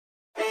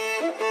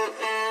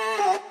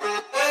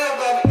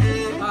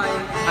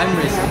I'm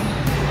Rizky,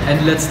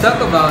 and let's talk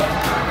about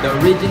the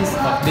origins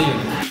of the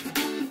universe.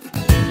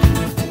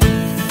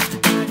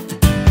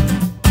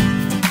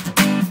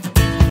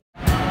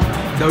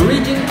 The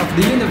origin of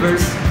the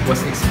universe was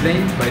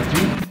explained by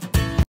three.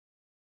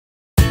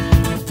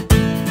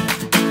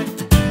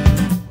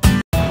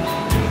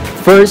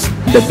 First,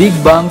 the Big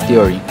Bang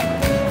Theory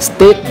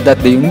states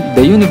that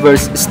the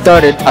universe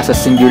started as a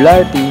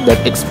singularity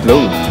that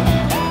exploded.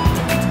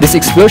 This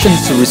explosion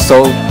is a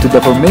result to the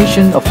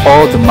formation of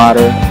all the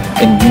matter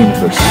in the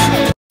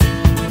universe.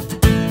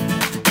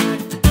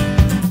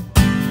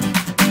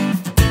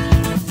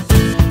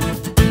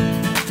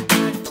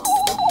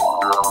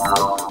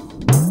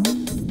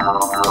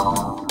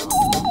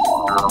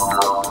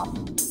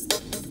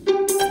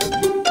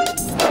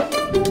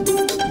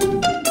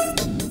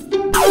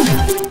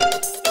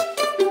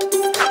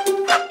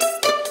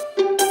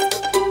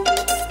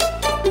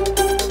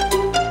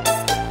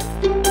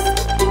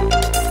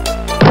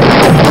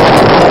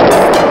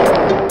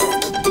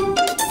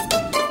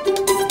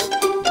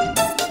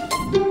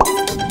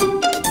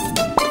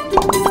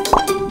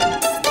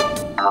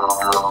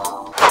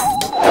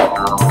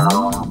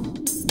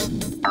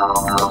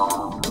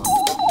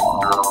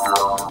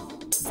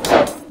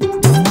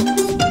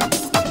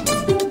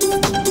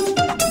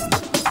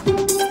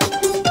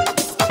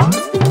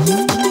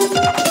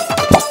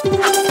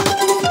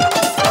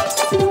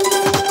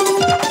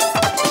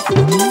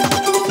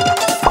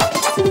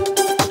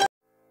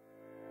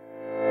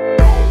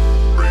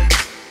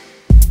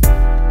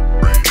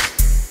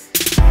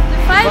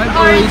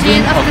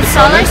 Origin of the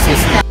solar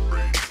system.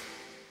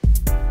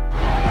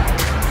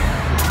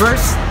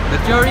 First, the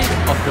theory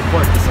of the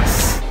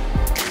vortices.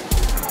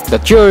 The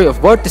theory of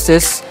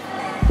vortices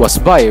was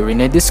by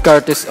René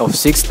Descartes of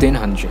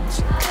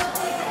 1600s.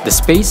 The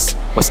space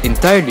was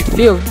entirely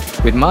filled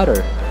with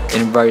matter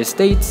in various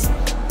states,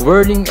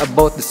 whirling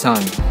about the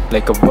sun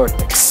like a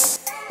vortex.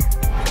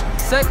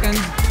 Second,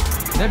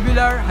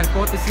 nebular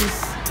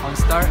hypothesis on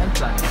star and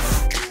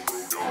planets.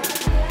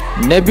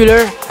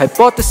 Nebular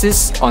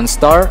Hypothesis on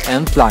Star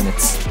and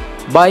Planets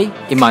by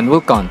Immanuel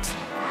Kant.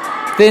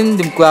 Thin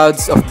dim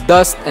clouds of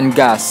dust and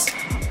gas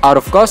out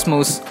of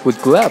cosmos would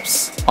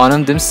collapse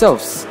on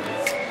themselves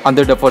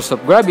under the force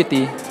of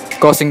gravity,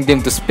 causing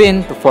them to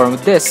spin to form a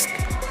disk.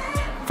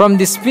 From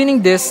this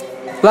spinning disk,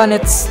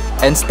 planets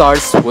and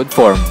stars would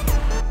form.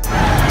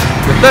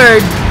 The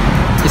third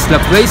is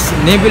Laplace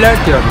Nebular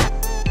Theory.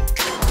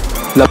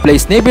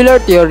 Laplace Nebular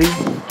Theory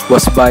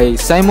was by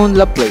Simon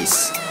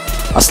Laplace.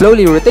 A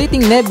slowly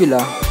rotating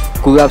nebula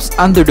collapsed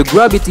under the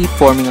gravity,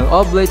 forming an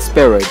oblate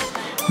spheroid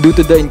due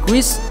to the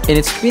increase in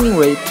its spinning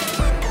rate.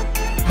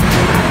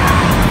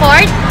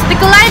 Fourth, the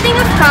colliding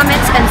of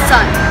comets and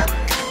sun.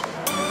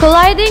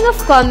 Colliding of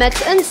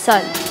Comets and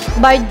Sun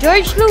by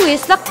George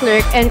Louis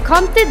Leclerc and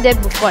Comte de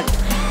Buffon,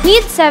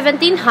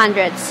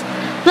 mid-1700s.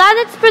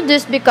 Planets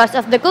produced because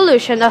of the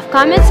collision of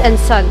comets and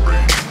sun.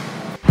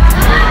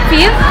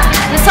 Fifth,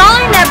 the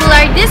Solar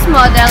Nebular Disk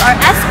Model or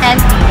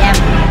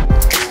SNDM.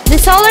 The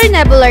Solar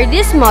Nebular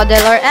Disk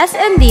Model or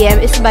SNDM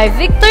is by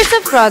Viktor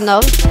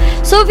Safronov,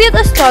 Soviet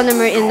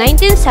astronomer in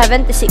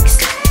 1976.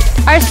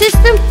 Our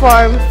system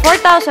formed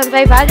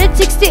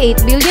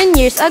 4,568 billion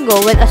years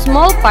ago when a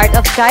small part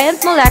of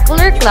giant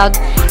molecular cloud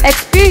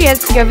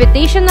experienced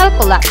gravitational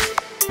collapse.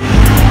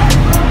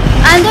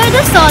 Under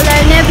the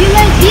Solar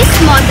Nebular Disk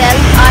Model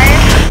are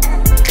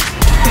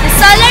the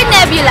Solar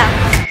Nebula.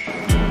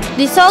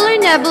 The solar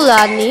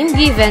nebula, name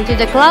given to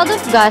the cloud of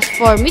gas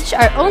from which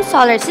our own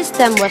solar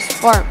system was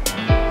formed.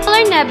 The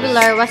solar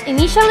nebula was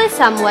initially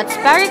somewhat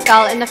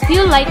spherical and a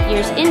few light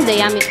years in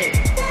diameter.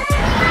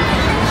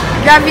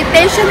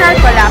 Gravitational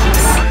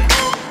collapse.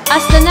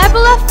 As the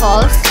nebula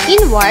falls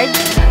inward,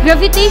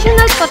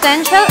 gravitational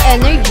potential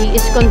energy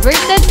is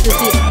converted to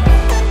heat.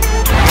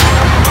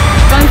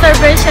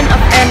 Conservation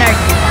of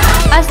energy.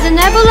 As the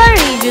nebula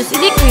radius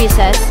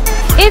decreases,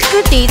 it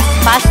rotates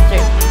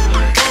faster.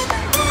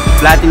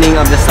 Flattening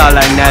of the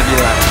solar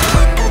nebula.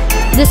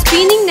 The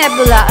spinning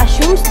nebula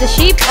assumes the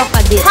shape of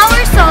a disk. How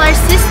our solar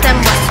system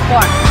was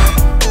formed.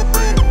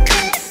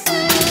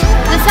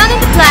 The sun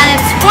and the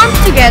planets formed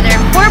together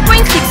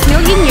 4.6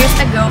 million years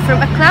ago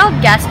from a cloud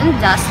gas and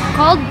dust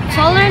called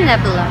solar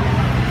nebula.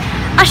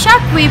 A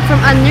shock wave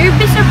from a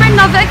nearby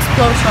supernova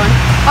explosion,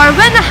 or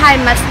when a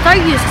high-mass star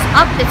uses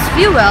up its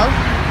fuel,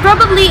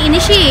 probably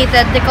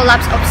initiated the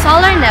collapse of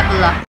solar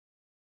nebula.